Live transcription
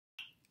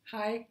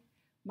Hi,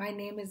 my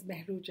name is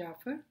Mehru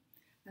Jaffer,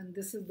 and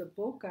this is the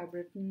book I've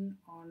written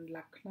on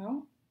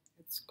Lucknow.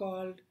 It's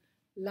called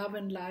Love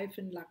and Life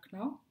in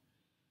Lucknow.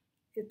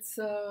 It's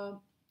a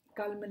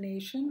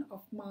culmination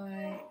of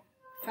my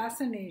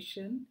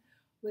fascination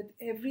with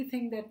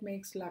everything that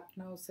makes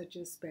Lucknow such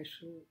a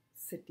special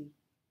city.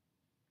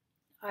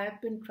 I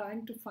have been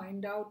trying to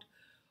find out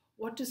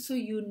what is so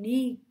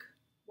unique,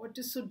 what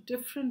is so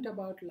different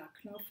about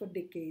Lucknow for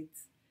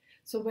decades.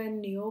 So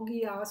when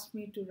Niyogi asked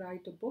me to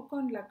write a book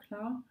on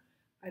Lucknow,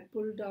 I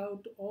pulled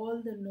out all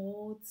the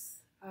notes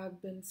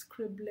I've been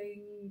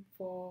scribbling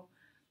for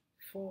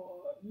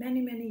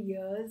many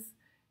years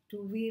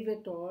to weave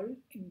it all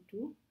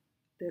into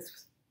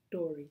this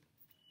story.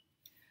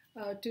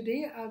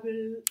 Today I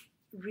will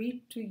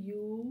read to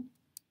you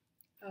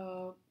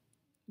a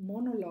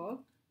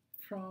monologue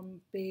from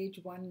page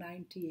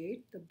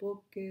 198. The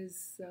book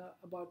is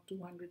about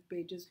 200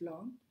 pages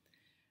long.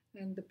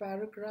 And the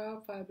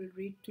paragraph I will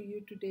read to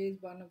you today is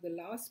one of the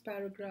last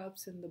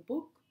paragraphs in the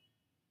book.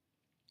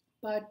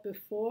 But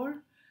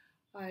before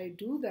I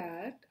do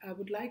that, I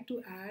would like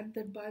to add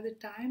that by the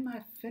time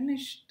I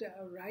finished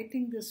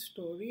writing this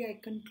story, I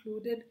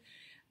concluded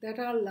that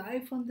our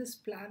life on this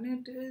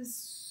planet is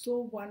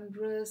so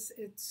wondrous,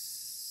 it's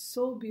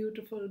so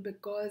beautiful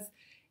because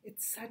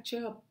it's such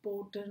a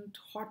potent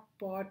hot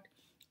pot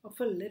of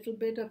a little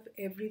bit of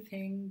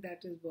everything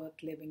that is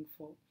worth living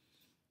for.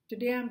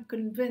 Today I'm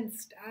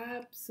convinced,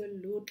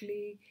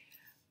 absolutely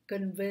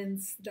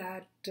convinced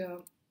that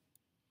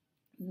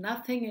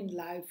nothing in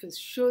life is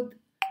shuddh,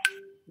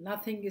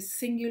 nothing is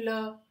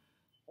singular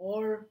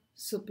or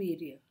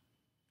superior.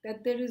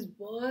 That there is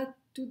worth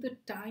to the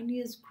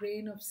tiniest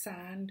grain of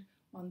sand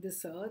on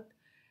this earth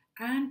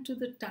and to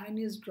the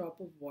tiniest drop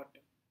of water.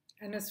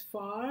 And as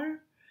far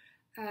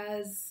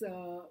as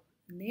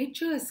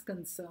nature is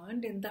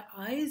concerned, in the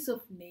eyes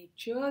of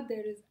nature,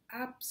 there is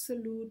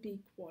absolute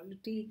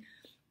equality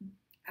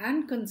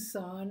and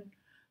concern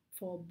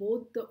for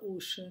both the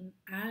ocean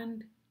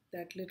and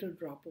that little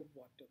drop of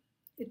water.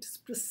 It's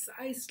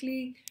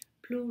precisely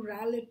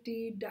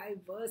plurality,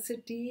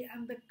 diversity,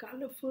 and the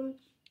colorful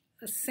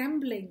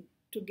assembling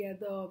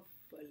together of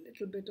a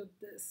little bit of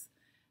this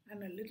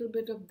and a little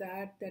bit of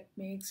that that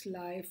makes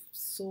life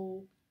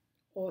so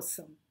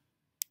awesome.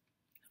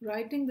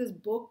 Writing this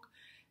book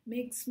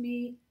makes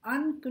me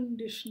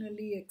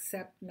unconditionally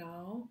accept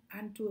now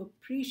and to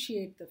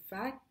appreciate the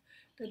fact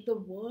that the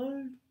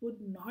world would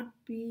not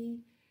be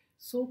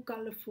so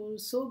colorful,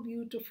 so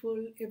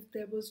beautiful if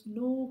there was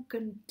no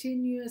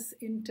continuous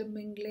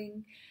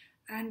intermingling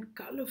and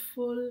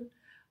colorful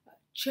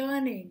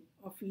churning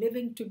of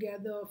living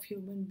together of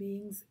human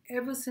beings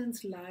ever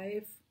since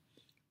life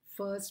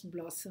first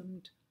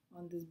blossomed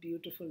on this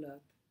beautiful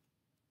earth.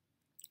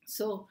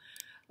 So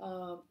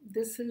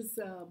this is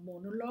a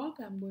monologue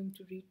I'm going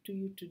to read to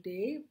you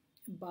today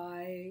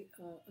by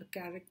a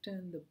character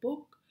in the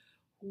book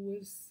who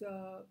is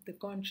the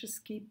conscious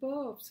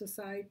keeper of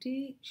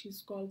society.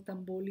 She's called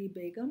Tamboli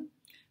Begum,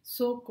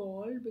 so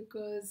called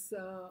because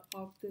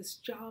of this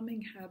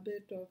charming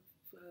habit of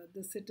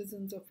the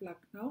citizens of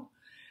Lucknow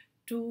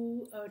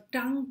to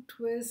tongue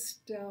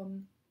twist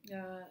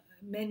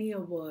many a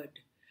word.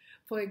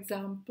 For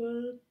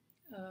example,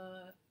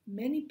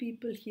 many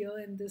people here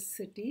in this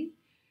city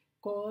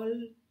call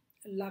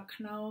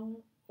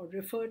Lucknow or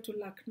refer to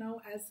Lucknow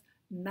as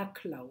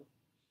Naklau.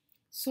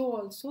 So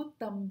also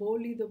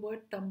Tamboli, the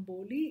word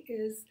Tamboli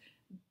is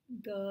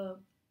their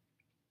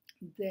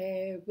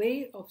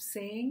way of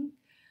saying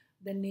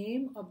the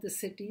name of the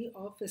city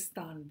of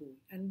Istanbul.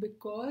 And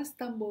because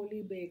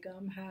Tamboli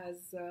Begum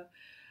has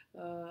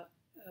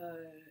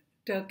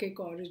Turkic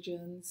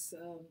origins,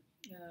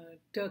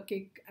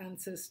 Turkic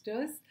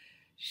ancestors,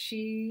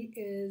 she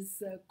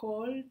is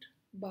called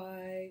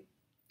by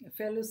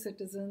fellow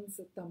citizens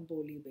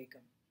Tamboli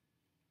Begum.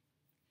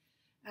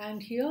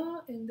 And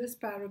here in this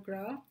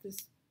paragraph,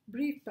 this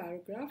brief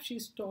paragraph,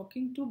 she's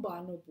talking to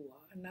Banu Bua,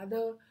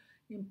 another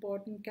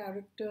important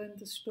character in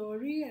the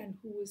story and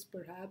who is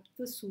perhaps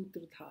the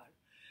Sutradhar,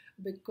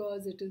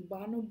 because it is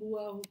Banu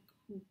Bua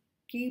who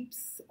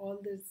keeps all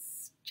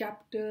these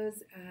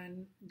chapters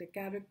and the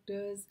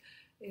characters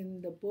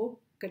in the book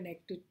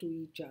connected to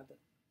each other.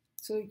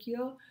 So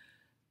here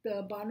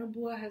the Banu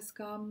Bua has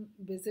come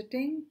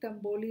visiting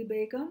Tamboli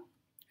Begum,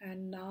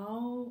 and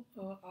now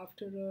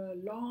after a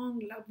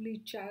long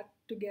lovely chat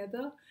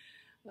together,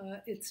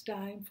 it's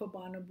time for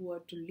Banu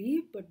Bua to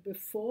leave. But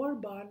before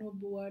Banu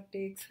Bua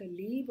takes her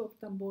leave of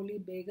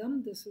Tamboli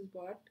Begum, this is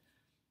what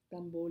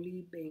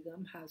Tamboli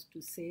Begum has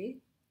to say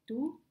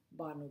to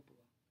Banu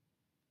Bua.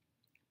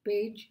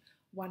 Page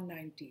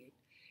 198.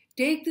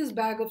 Take this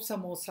bag of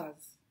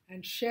samosas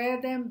and share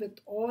them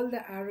with all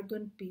the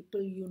arrogant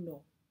people you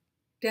know.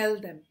 Tell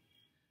them,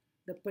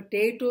 the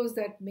potatoes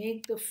that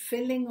make the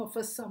filling of a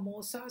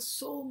samosa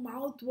so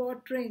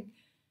mouth-watering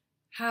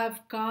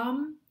have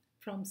come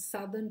from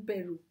southern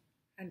Peru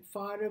and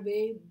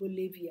faraway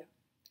Bolivia.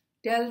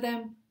 Tell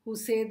them who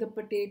say the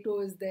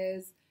potato is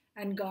theirs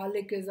and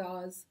garlic is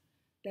ours,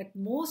 that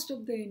most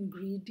of the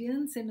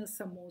ingredients in a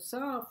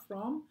samosa are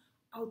from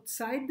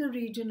outside the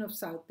region of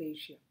South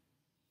Asia.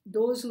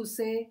 Those who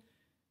say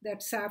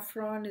that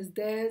saffron is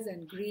theirs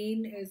and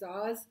green is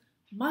ours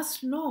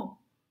must know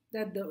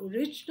that the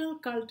original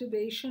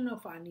cultivation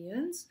of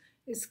onions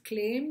is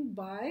claimed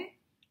by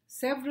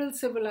several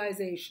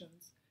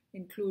civilizations,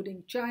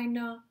 including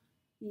China,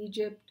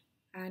 Egypt,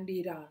 and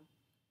Iran.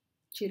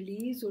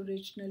 Chilies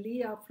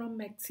originally are from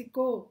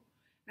Mexico,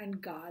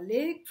 and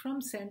garlic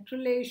from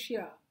Central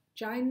Asia,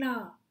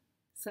 China,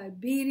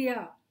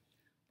 Siberia,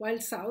 while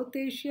South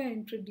Asia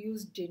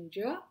introduced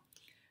ginger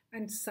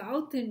and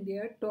South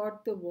India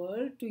taught the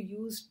world to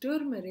use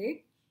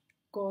turmeric.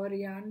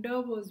 Coriander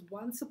was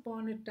once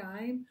upon a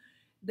time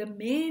the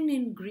main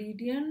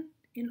ingredient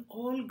in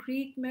all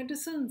Greek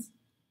medicines.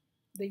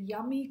 The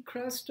yummy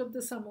crust of the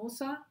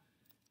samosa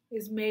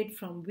is made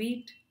from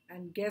wheat,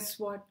 and guess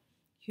what?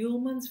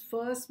 Humans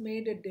first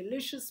made a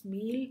delicious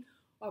meal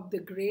of the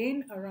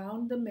grain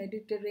around the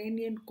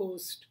Mediterranean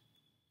coast.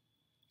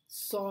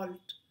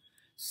 Salt.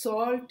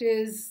 Salt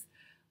is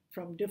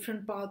from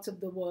different parts of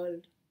the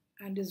world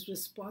and is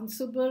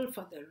responsible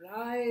for the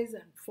rise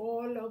and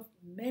fall of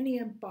many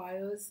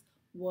empires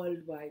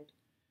worldwide.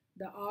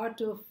 The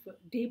art of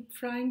deep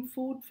frying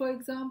food, for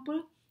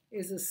example,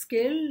 is a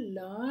skill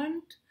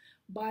learned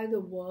by the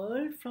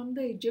world from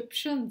the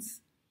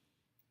Egyptians.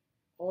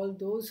 All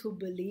those who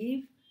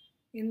believe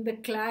in the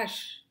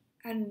clash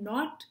and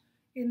not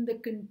in the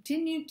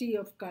continuity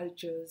of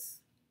cultures,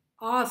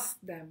 ask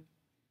them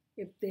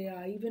if they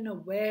are even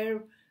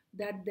aware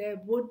that there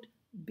would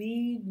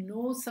be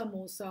no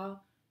samosa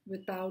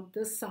without the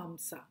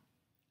samsa,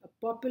 a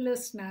popular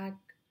snack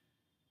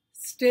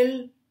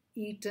still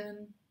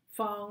eaten,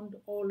 found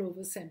all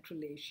over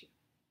Central Asia.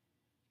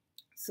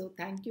 So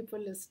thank you for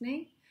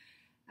listening,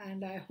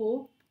 and I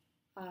hope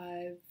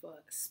I've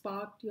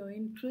sparked your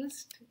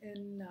interest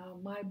in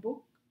my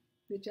book,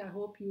 which I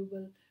hope you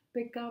will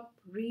pick up,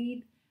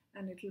 read,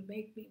 and it will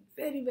make me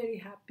very, very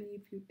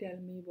happy if you tell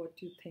me what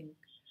you think.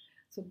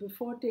 So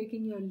before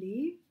taking your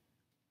leave,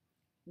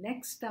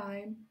 next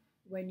time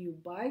when you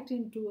bite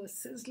into a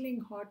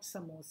sizzling hot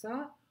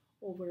samosa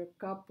over a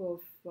cup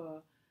of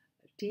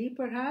tea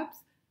perhaps,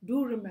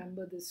 do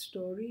remember this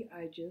story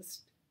I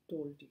just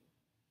told you.